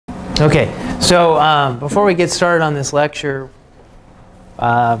Okay, so before we get started on this lecture,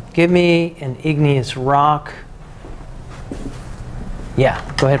 give me an igneous rock. Yeah,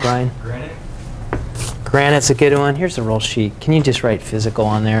 go ahead, Brian. Granite. Granite's a good one. Here's the roll sheet. Can you just write physical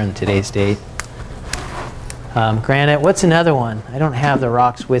on there in today's date? Granite. What's another one? I don't have the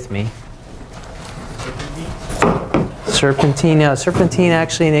rocks with me. Serpentine. Now, is serpentine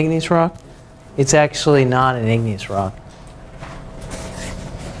actually an igneous rock? It's actually not an igneous rock.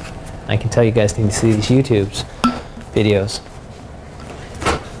 I can tell you guys need to see these YouTube's videos.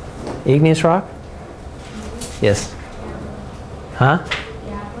 Igneous rock? Yes. Huh?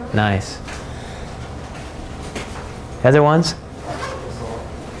 Yeah. Nice. Other ones?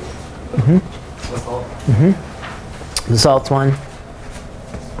 Mm-hmm. Mm-hmm. Basalt's one.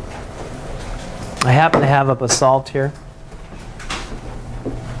 I happen to have a basalt here.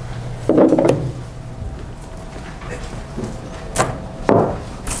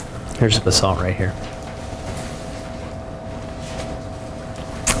 Here's the basalt right here.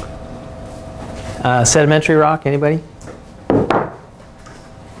 Sedimentary rock, anybody?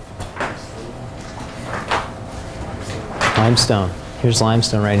 Limestone. Here's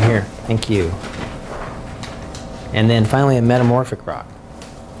limestone right here. Thank you. And then finally a metamorphic rock.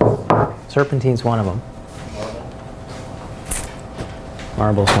 Serpentine's one of them.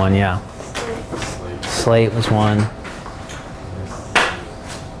 Marble's one, yeah. Slate was one.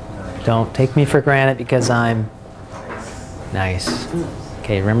 Don't take me for granted because I'm nice.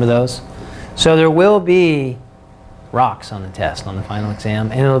 Okay, remember those? So there will be rocks on the test, on the final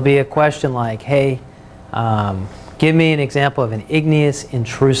exam, and it'll be a question like, hey, give me an example of an igneous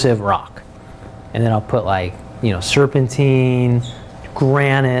intrusive rock. And then I'll put like, you know, serpentine,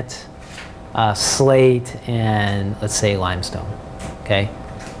 granite, slate, and let's say limestone. Okay?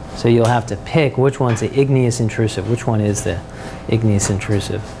 So you'll have to pick which one's the igneous intrusive, which one is the igneous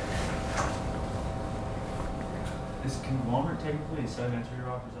intrusive. Is conglomerate technically a sedimentary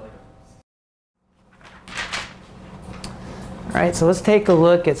rock, or is that like a... All right, so let's take a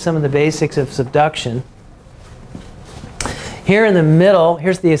look at some of the basics of subduction. Here in the middle,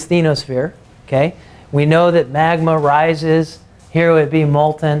 here's the asthenosphere. Okay? We know that magma rises. Here would be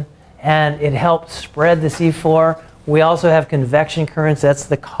molten, and it helps spread the seafloor. We also have convection currents. That's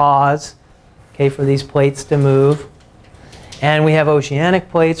the cause, okay, for these plates to move. And we have oceanic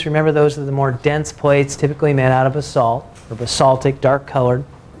plates. Remember, those are the more dense plates, typically made out of basalt, or basaltic, dark colored.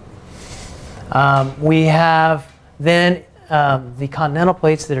 We have then the continental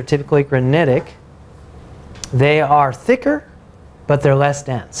plates that are typically granitic. They are thicker, but they're less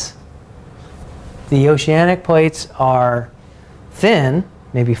dense. The oceanic plates are thin,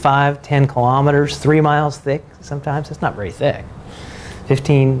 maybe 5, 10 kilometers, 3 miles thick sometimes. It's not very thick.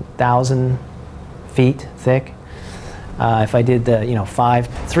 15,000 feet thick. If I did the, you know,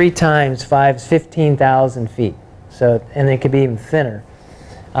 3 times 5 is 15,000 feet. So, and they could be even thinner.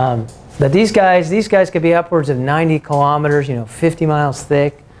 But these guys could be upwards of 90 kilometers, you know, 50 miles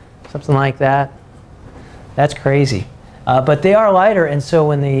thick, something like that. That's crazy. But they are lighter, and so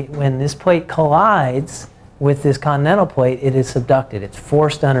when this plate collides with this continental plate, it is subducted. It's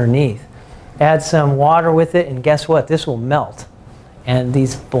forced underneath. Add some water with it, and guess what? This will melt. And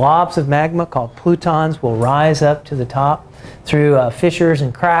these blobs of magma called plutons will rise up to the top through fissures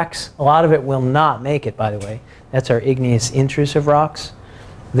and cracks. A lot of it will not make it, by the way. That's our igneous intrusive rocks.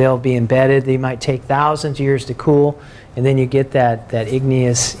 They'll be embedded. They might take thousands of years to cool, and then you get that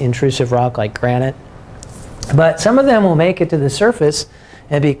igneous intrusive rock like granite. But some of them will make it to the surface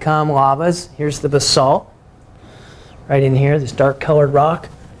and become lavas. Here's the basalt right in here, this dark colored rock.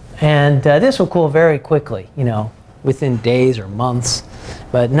 And this will cool very quickly, you know, within days or months,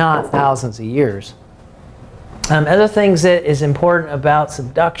 but not thousands of years. Other things that is important about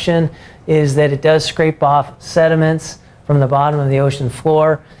subduction is that it does scrape off sediments from the bottom of the ocean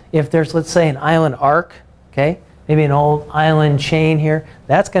floor. If there's, let's say, an island arc, okay, maybe an old island chain here,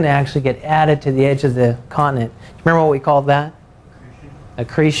 that's going to actually get added to the edge of the continent. Remember what we called that?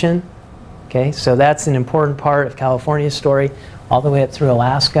 Accretion. Okay, so that's an important part of California's story, all the way up through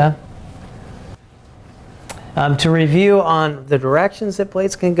Alaska. To review on the directions that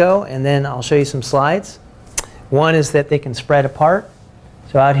plates can go, and then I'll show you some slides. One is that they can spread apart.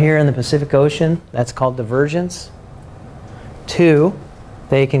 So out here in the Pacific Ocean, that's called divergence. 2,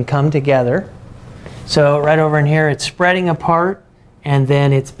 they can come together. So right over in here, it's spreading apart, and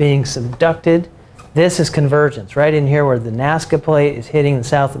then it's being subducted. This is convergence, right in here where the Nazca plate is hitting the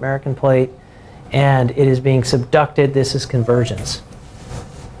South American plate, and it is being subducted. This is convergence.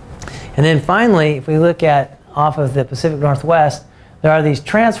 And then finally, if we look at off of the Pacific Northwest, there are these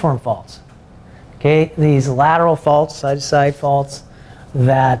transform faults. Okay, these lateral faults, side-to-side faults,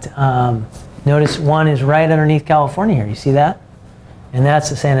 that, notice one is right underneath California here. You see that? And that's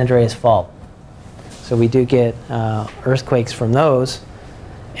the San Andreas Fault. So we do get earthquakes from those.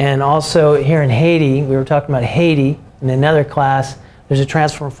 And also here in Haiti, we were talking about Haiti in another class. There's a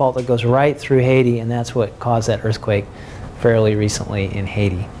transform fault that goes right through Haiti, and that's what caused that earthquake fairly recently in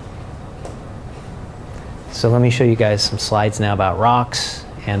Haiti. So let me show you guys some slides now about rocks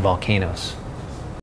and volcanoes.